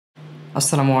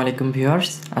আসসালামু আলাইকুম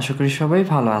ভিউয়ার্স, আশা করি সবাই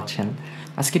ভালো আছেন।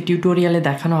 আজকে টিউটোরিয়ালে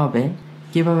দেখানো হবে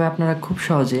কিভাবে আপনারা খুব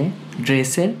সহজে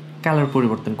ড্রেসের কালার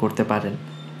পরিবর্তন করতে পারেন।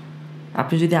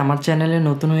 আপনি যদি আমার চ্যানেলে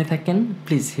নতুন হয়ে থাকেন,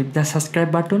 please hit the subscribe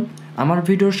button. আমার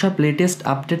ভিডিওর সব লেটেস্ট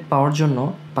আপডেট পাওয়ার জন্য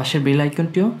পাশের বেল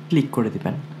আইকনটিও ক্লিক করে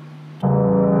দিবেন।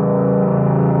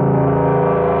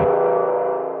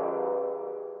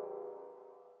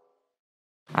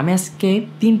 আমি আজকে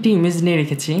 3টি ইমেজ নিয়ে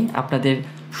রেখেছি আপনাদের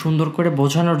সুন্দর করে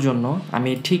বোঝানোর জন্য।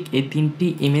 আমি ঠিক এই 3টি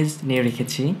ইমেজ নিয়ে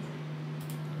রেখেছি।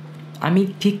 আমি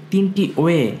ঠিক 3টি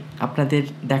ওয়ে আপনাদের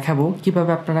দেখাবো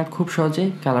কিভাবে আপনারা খুব সহজে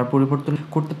কালার পরিবর্তন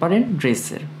করতে পারেন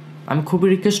ড্রেসের। আমি খুবই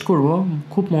রিকোয়েস্ট করব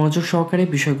খুব মনোযোগ সহকারে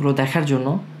বিষয়গুলো দেখার জন্য।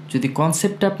 যদি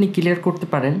কনসেপ্টটা আপনি ক্লিয়ার করতে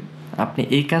পারেন, আপনি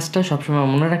এই কাজটা সবসময়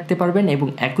মনে রাখতে পারবেন এবং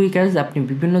একই কাজ আপনি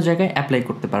বিভিন্ন জায়গায় অ্যাপ্লাই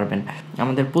করতে পারবেন।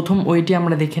 আমাদের প্রথম ওয়েটি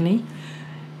আমরা দেখে নিই।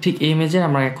 ঠিক এই ইমেজে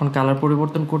আমরা এখন কালার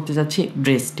পরিবর্তন করতে যাচ্ছি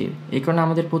ড্রেসটির। এই কারণে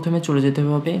আমাদের প্রথমে চলে যেতে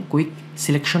হবে কুইক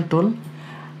সিলেকশন টুল।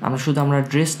 আমরা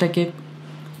ড্রেসটাকে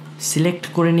সিলেক্ট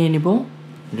করে নিয়ে নিব।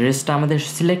 ড্রেসটা আমাদের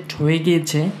সিলেক্ট হয়ে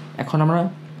গিয়েছে। এখন আমরা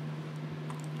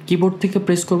কিবোর্ড থেকে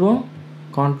প্রেস করব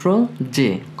control J,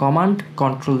 command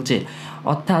control J,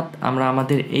 অর্থাৎ আমরা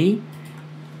আমাদের এই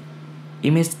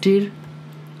ইমেজটির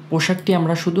পোশাকটি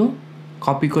আমরা শুধু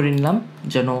কপি করে নিলাম,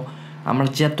 যেন আমরা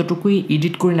যতটুকুই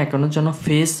এডিট করি না কেন যেন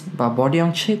ফেস বা বডি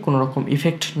অংশে কোনো রকম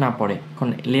ইফেক্ট না পড়ে। এখন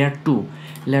লেয়ার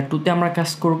টুতে আমরা কাজ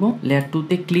করব। লেয়ার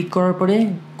টুতে ক্লিক করার পরে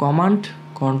কমান্ড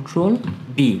কন্ট্রোল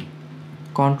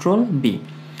বি,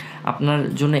 আপনার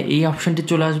জন্য এই অপশানটি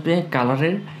চলে আসবে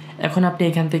কালারের। এখন আপনি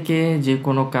এখান থেকে যে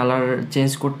কোনো কালার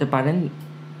চেঞ্জ করতে পারেন।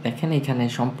 দেখেন এখানে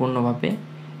সম্পূর্ণভাবে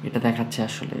এটা দেখাচ্ছে।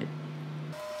 আসলে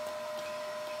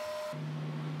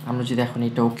আমরা যদি এখন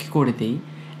এটা ওকে করে দিই,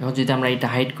 এখন যদি আমরা এটা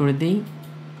হাইড করে দিই,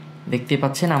 দেখতে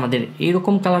পাচ্ছেন আমাদের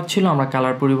এইরকম কালার ছিল। আমরা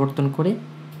কালার পরিবর্তন করে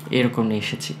এরকম নিয়ে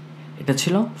এসেছি। এটা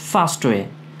ছিল ফার্স্ট ওয়ে।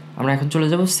 আমরা এখন চলে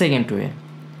যাব সেকেন্ড ওয়ে।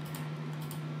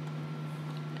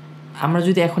 আমরা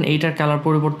যদি এখন এইটার কালার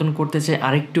পরিবর্তন করতে চাই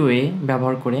আরেকটু ওয়ে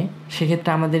ব্যবহার করে,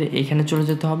 সেক্ষেত্রে আমাদের এইখানে চলে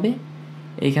যেতে হবে।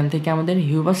 এইখান থেকে আমাদের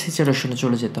হিউ বা স্যাচুরেশনে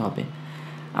চলে যেতে হবে।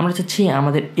 আমরা চাচ্ছি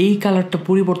আমাদের এই কালারটা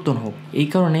পরিবর্তন হোক, এই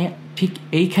কারণে ঠিক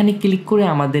এইখানে ক্লিক করে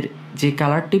আমাদের যে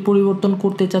কালারটি পরিবর্তন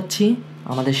করতে চাচ্ছি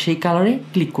আমাদের সেই কালারে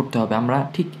ক্লিক করতে হবে। আমরা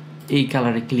ঠিক এই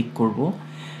কালারে ক্লিক করব।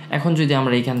 এখন যদি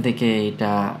আমরা এইখান থেকে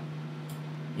এটা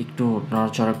একটু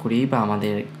নড়াচড়া করি বা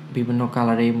আমাদের বিভিন্ন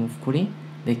কালারে মুভ করি,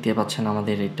 দেখতে পাচ্ছেন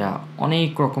আমাদের এটা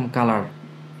অনেক রকম কালার,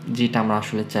 যেটা আমরা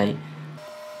আসলে চাই।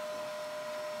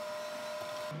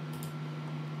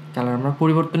 কালার আমরা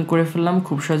পরিবর্তন করে ফেললাম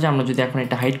খুব সহজে। আমরা যদি এখন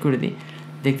এটা হাইড করে দিই,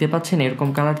 দেখতে পাচ্ছেন এরকম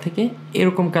কালার থেকে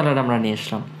এরকম কালার আমরা নিয়ে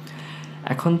আসলাম।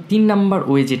 এখন 3 নাম্বার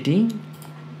ওয়ে যেটি,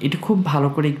 এটি খুব ভালো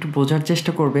করে একটু বোঝার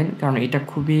চেষ্টা করবেন, কারণ এটা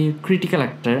খুবই ক্রিটিক্যাল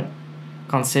একটা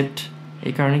কনসেপ্ট।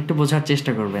 এই কারণে একটু বোঝার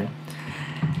চেষ্টা করবেন।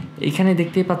 এখানে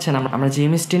দেখতেই পাচ্ছেন আমরা যে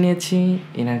ইমেজটি নিয়েছি,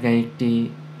 এনার গায়ে একটি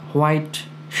হোয়াইট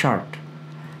শার্ট।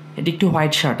 এটি একটি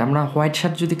হোয়াইট শার্ট। আমরা হোয়াইট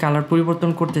শার্ট যদি কালার পরিবর্তন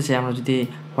করতে চাই, আমরা যদি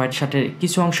হোয়াইট শার্টের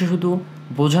কিছু অংশ শুধু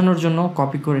বোঝানোর জন্য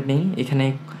কপি করে নিই, এখানে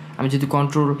আমি যদি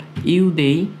কন্ট্রোল ইউ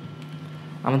দেই,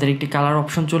 আমাদের একটি কালার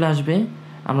অপশন চলে আসবে।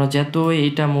 আমরা যতই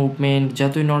এটা মুভমেন্ট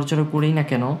যতই নড়াচড়া করেই না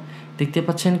কেন, দেখতে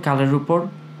পাচ্ছেন কালারের উপর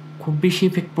খুব বেশি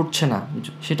ইফেক্ট পড়ছে না।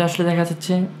 সেটা আসলে দেখা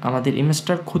যাচ্ছে আমাদের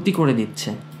ইমেজটার ক্ষতি করে দিচ্ছে।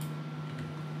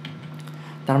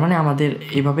 তার মানে আমাদের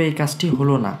এভাবে এই কাজটি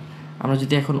হলো না। আমরা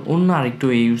যদি এখন অন্য আরেকটু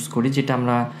ওয়ে ইউজ করি, যেটা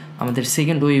আমরা আমাদের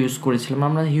সেকেন্ড ওয়ে ইউজ করেছিলাম,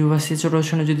 আমরা হিউ বা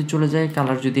স্যাচুরেশনে যদি চলে যাই,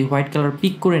 কালার যদি হোয়াইট কালার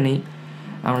পিক করে নিই,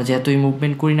 আমরা যতই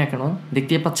মুভমেন্ট করি না কেন,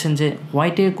 দেখতে পাচ্ছেন যে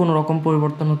হোয়াইটে কোনো রকম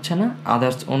পরিবর্তন হচ্ছে না,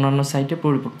 আদার্স অন্যান্য সাইটে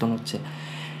পরিবর্তন হচ্ছে।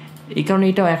 এই কারণে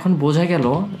এটাও এখন বোঝা গেল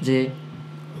যে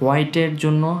হোয়াইটের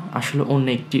জন্য আসলে অন্য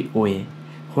একটি ওয়ে।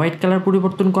 হোয়াইট কালার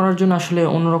পরিবর্তন করার জন্য আসলে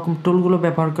অন্যরকম টুলগুলো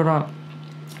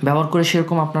ব্যবহার করে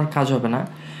সেরকম আপনার কাজ হবে না।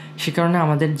 সে কারণে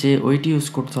আমাদের যে ওয়েটি ইউজ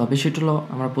করতে হবে সেটা হলো,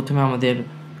 আমরা প্রথমে আমাদের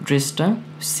ড্রেসটা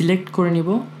সিলেক্ট করে নিব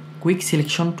কুইক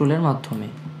সিলেকশন টুলের মাধ্যমে।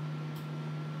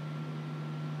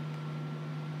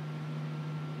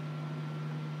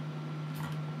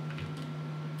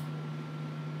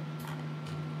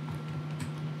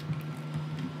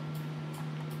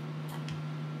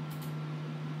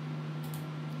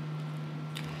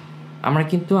 আমরা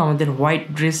কিন্তু আমাদের হোয়াইট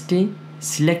ড্রেসটি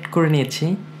সিলেক্ট করে নিয়েছি।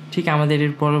 ঠিক আমাদের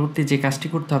এর পরবর্তী যে কাজটি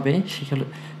করতে হবে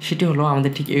সেটি হলো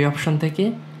আমাদের ঠিক এই অপশন থেকে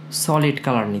সলিড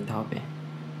কালার নিতে হবে।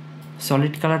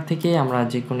 সলিড কালার থেকে আমরা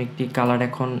যে কোনো একটি কালার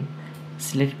এখন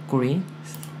সিলেক্ট করি।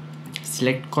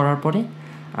 সিলেক্ট করার পরে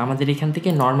আমাদের এখান থেকে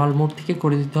নর্মাল মোড থেকে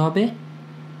করে দিতে হবে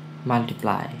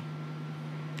মাল্টিপ্লাই।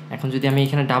 এখন যদি আমি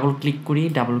এখানে ডাবল ক্লিক করি,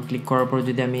 ডাবল ক্লিক করার পরে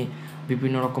যদি আমি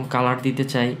বিভিন্ন রকম কালার দিতে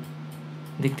চাই,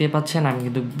 দেখতে পাচ্ছেন আমি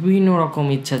কিন্তু বিভিন্ন রকম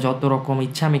ইচ্ছা, যত রকম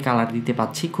ইচ্ছা আমি কালার দিতে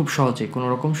পাচ্ছি খুব সহজে, কোনো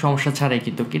রকম সমস্যা ছাড়াই।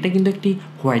 কিন্তু এটা কিন্তু একটি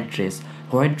হোয়াইট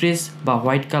ড্রেস বা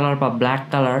হোয়াইট কালার বা ব্ল্যাক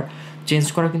কালার চেঞ্জ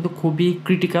করা কিন্তু খুবই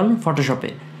ক্রিটিক্যাল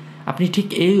ফটোশপে। আপনি ঠিক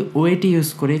এই ওয়েটি ইউজ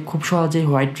করে খুব সহজে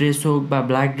হোয়াইট ড্রেস হোক বা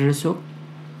ব্ল্যাক ড্রেস হোক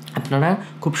আপনারা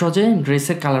খুব সহজে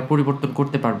ড্রেসের কালার পরিবর্তন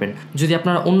করতে পারবেন। যদি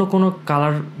আপনারা অন্য কোনো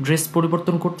কালার ড্রেস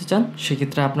পরিবর্তন করতে চান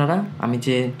সেক্ষেত্রে আপনারা আমি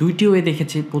যে দুইটি ওয়ে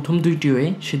দেখেছি, প্রথম দুইটি ওয়ে,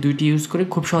 সে দুইটি ইউজ করে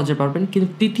খুব সহজে পারবেন। কিন্তু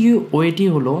তৃতীয় ওয়েটি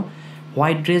হলো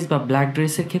হোয়াইট ড্রেস বা ব্ল্যাক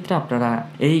ড্রেসের ক্ষেত্রে আপনারা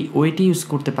এই ওয়েটি ইউজ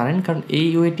করতে পারেন, কারণ এই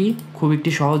ওয়েটি খুব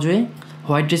একটি সহজ ওয়ে।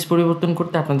 হোয়াইট ড্রেস পরিবর্তন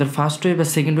করতে আপনাদের ফার্স্ট ওয়ে বা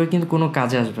সেকেন্ড ওয়ে কিন্তু কোনো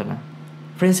কাজে আসবে না।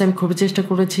 ফ্রেন্ডস, আমি খুবই চেষ্টা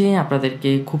করেছি আপনাদেরকে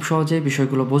খুব সহজে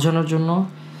বিষয়গুলো বোঝানোর জন্য।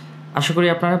 আশা করি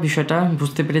আপনারা বিষয়টা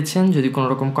বুঝতে পেরেছেন। যদি কোনো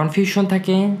রকম কনফিউশন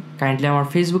থাকে কাইন্ডলি আমার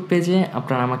ফেসবুক পেজে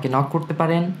আপনারা আমাকে নক করতে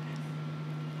পারেন।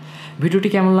 ভিডিওটি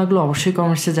কেমন লাগলো অবশ্যই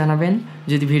কমেন্টসে জানাবেন।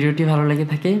 যদি ভিডিওটি ভালো লেগে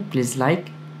থাকে প্লিজ লাইক,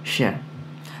 শেয়ার।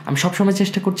 আমি সবসময়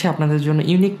চেষ্টা করছি আপনাদের জন্য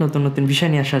ইউনিক নতুন নতুন বিষয়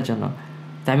নিয়ে আসার জন্য।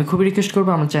 তাই আমি খুবই রিকোয়েস্ট করবো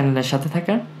আমার চ্যানেলের সাথে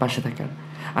থাকার, পাশে থাকার।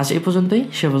 আজ এই পর্যন্তই,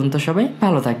 সে পর্যন্ত সবাই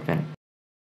ভালো থাকবেন।